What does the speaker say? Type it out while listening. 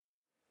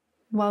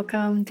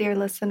Welcome, dear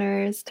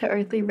listeners, to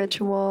Earthly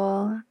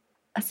Ritual,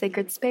 a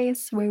sacred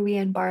space where we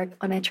embark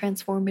on a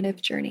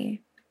transformative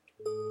journey.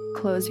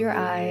 Close your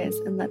eyes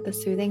and let the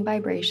soothing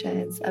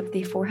vibrations of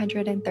the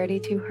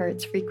 432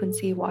 hertz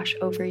frequency wash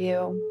over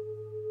you,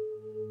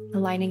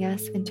 aligning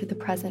us into the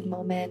present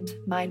moment,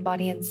 mind,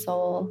 body, and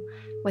soul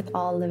with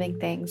all living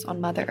things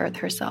on Mother Earth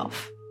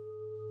herself.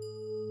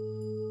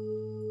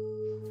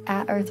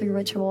 At Earthly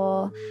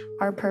Ritual,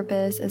 our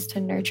purpose is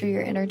to nurture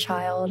your inner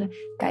child,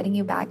 guiding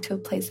you back to a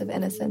place of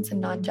innocence and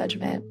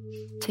non-judgment.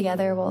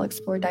 Together, we'll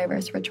explore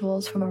diverse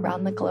rituals from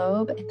around the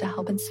globe and to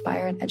help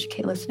inspire and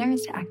educate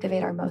listeners to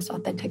activate our most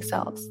authentic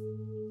selves.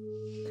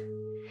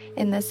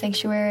 In this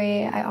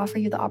sanctuary, I offer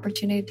you the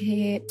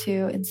opportunity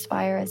to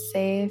inspire a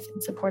safe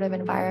and supportive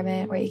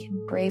environment where you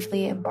can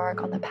bravely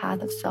embark on the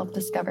path of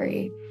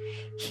self-discovery.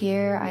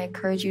 Here, I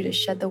encourage you to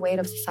shed the weight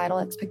of societal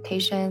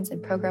expectations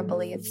and program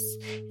beliefs.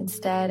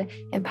 Instead,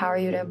 empower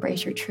you to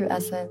embrace your true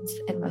essence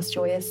and most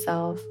joyous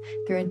self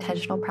through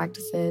intentional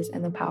practices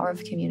and the power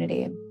of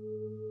community.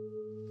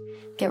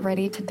 Get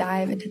ready to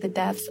dive into the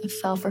depths of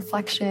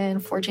self-reflection,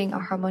 forging a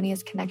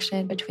harmonious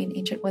connection between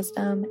ancient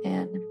wisdom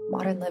and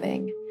modern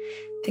living.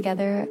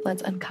 Together,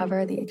 let's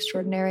uncover the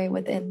extraordinary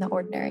within the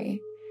ordinary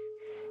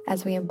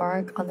as we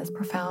embark on this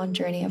profound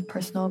journey of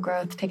personal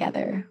growth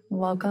together.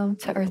 Welcome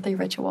to Earthly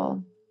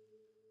Ritual.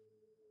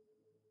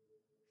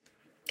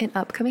 In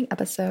upcoming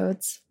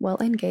episodes, we'll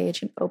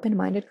engage in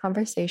open-minded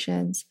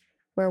conversations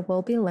where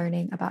we'll be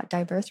learning about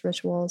diverse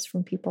rituals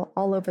from people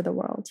all over the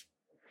world.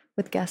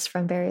 With guests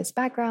from various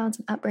backgrounds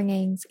and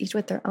upbringings, each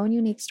with their own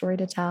unique story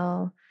to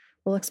tell,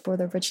 we'll explore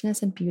the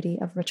richness and beauty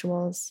of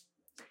rituals.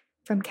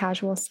 From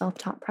casual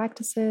self-taught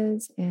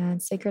practices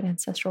and sacred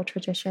ancestral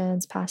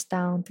traditions passed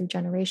down through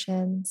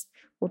generations,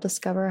 we'll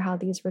discover how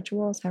these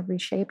rituals have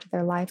reshaped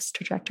their life's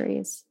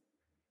trajectories.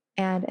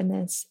 And in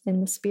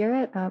the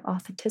spirit of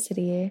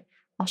authenticity,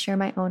 I'll share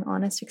my own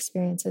honest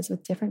experiences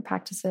with different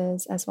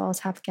practices, as well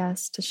as have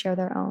guests to share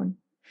their own.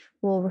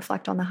 We'll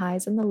reflect on the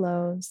highs and the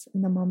lows,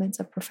 and the moments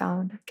of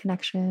profound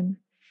connection,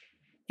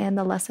 and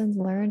the lessons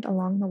learned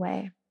along the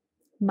way.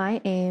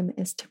 My aim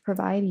is to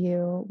provide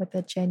you with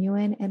a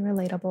genuine and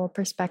relatable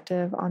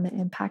perspective on the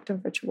impact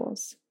of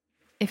rituals.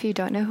 If you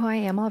don't know who I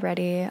am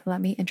already,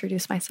 let me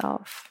introduce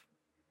myself.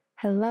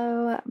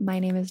 Hello, my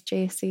name is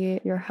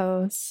JC, your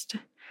host.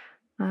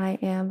 I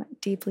am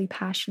deeply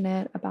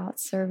passionate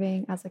about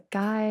serving as a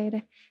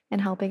guide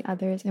and helping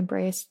others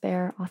embrace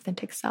their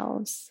authentic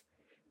selves.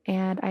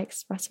 And I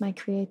express my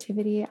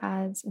creativity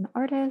as an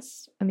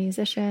artist, a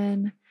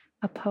musician,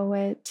 a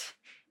poet,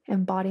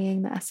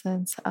 embodying the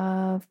essence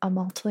of a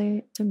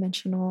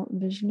multi-dimensional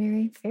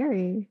visionary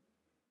fairy.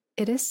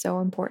 It is so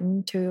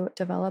important to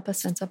develop a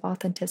sense of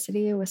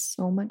authenticity with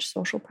so much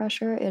social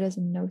pressure. It is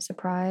no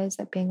surprise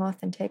that being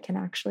authentic can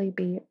actually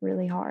be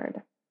really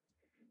hard.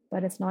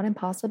 But it's not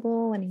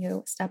impossible when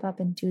you step up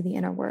and do the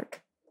inner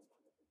work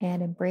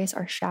and embrace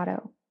our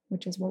shadow,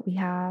 which is what we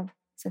have.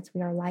 Since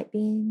we are light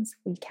beings,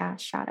 we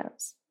cast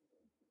shadows.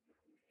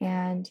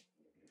 And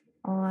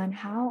on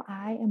how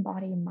I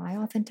embody my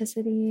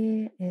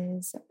authenticity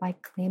is by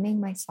claiming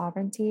my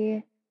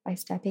sovereignty, by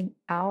stepping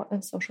out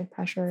of social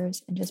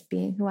pressures and just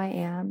being who I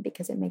am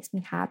because it makes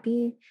me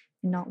happy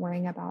and not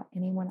worrying about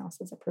anyone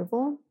else's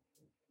approval.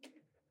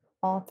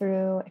 All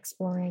through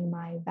exploring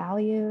my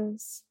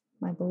values,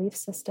 my belief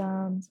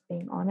systems,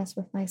 being honest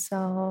with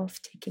myself,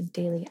 taking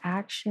daily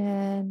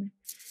action,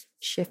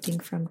 shifting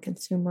from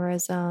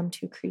consumerism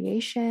to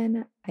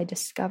creation, I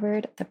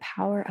discovered the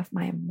power of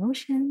my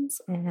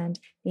emotions and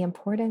the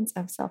importance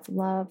of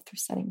self-love through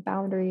setting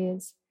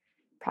boundaries,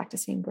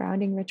 practicing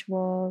grounding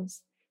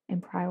rituals,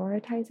 and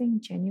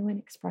prioritizing genuine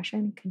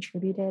expression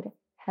contributed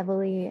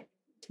heavily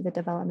to the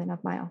development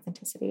of my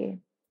authenticity.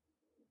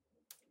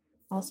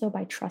 Also,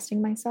 by trusting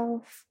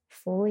myself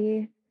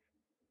fully,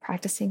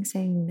 practicing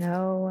saying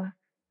no,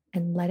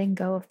 and letting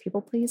go of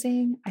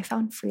people-pleasing, I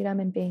found freedom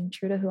in being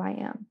true to who I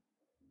am.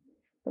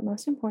 But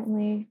most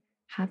importantly,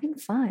 having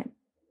fun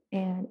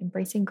and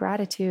embracing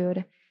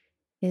gratitude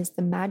is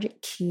the magic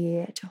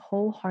key to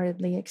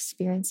wholeheartedly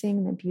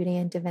experiencing the beauty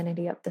and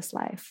divinity of this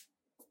life.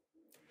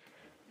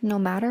 No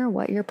matter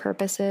what your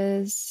purpose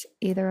is,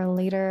 either a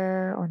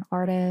leader or an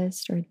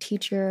artist or a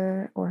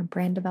teacher or a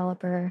brand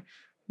developer,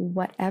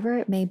 whatever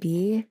it may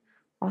be,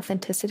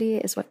 authenticity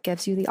is what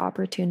gives you the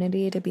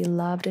opportunity to be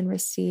loved and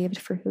received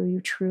for who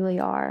you truly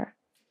are.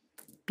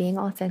 Being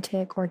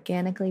authentic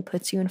organically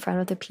puts you in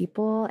front of the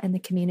people and the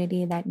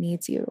community that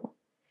needs you.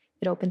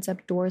 It opens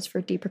up doors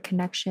for deeper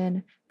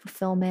connection,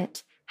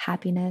 fulfillment,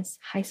 happiness,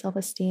 high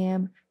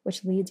self-esteem,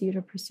 which leads you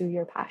to pursue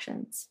your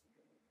passions,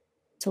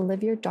 to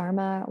live your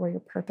dharma or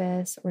your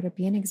purpose, or to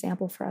be an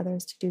example for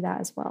others to do that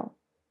as well.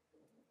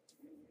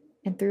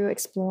 And through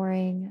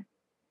exploring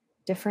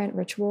different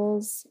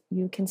rituals,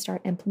 you can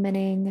start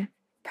implementing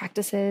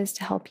practices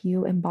to help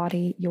you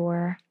embody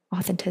your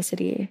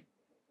authenticity.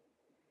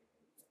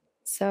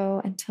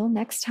 So until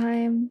next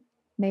time,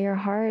 may your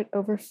heart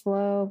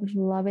overflow with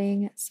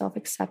loving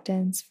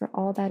self-acceptance for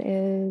all that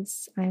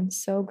is. I am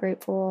so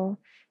grateful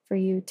for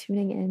you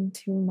tuning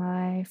into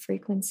my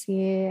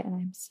frequency. And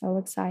I'm so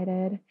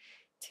excited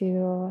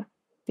to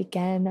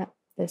begin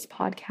this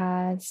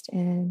podcast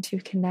and to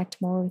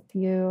connect more with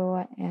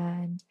you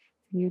and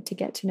for you to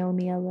get to know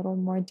me a little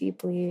more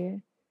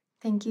deeply.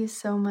 Thank you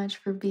so much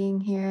for being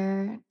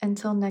here.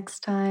 Until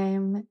next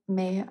time,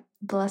 may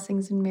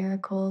blessings and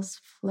miracles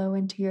flow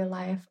into your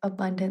life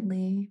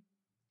abundantly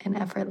and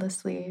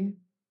effortlessly.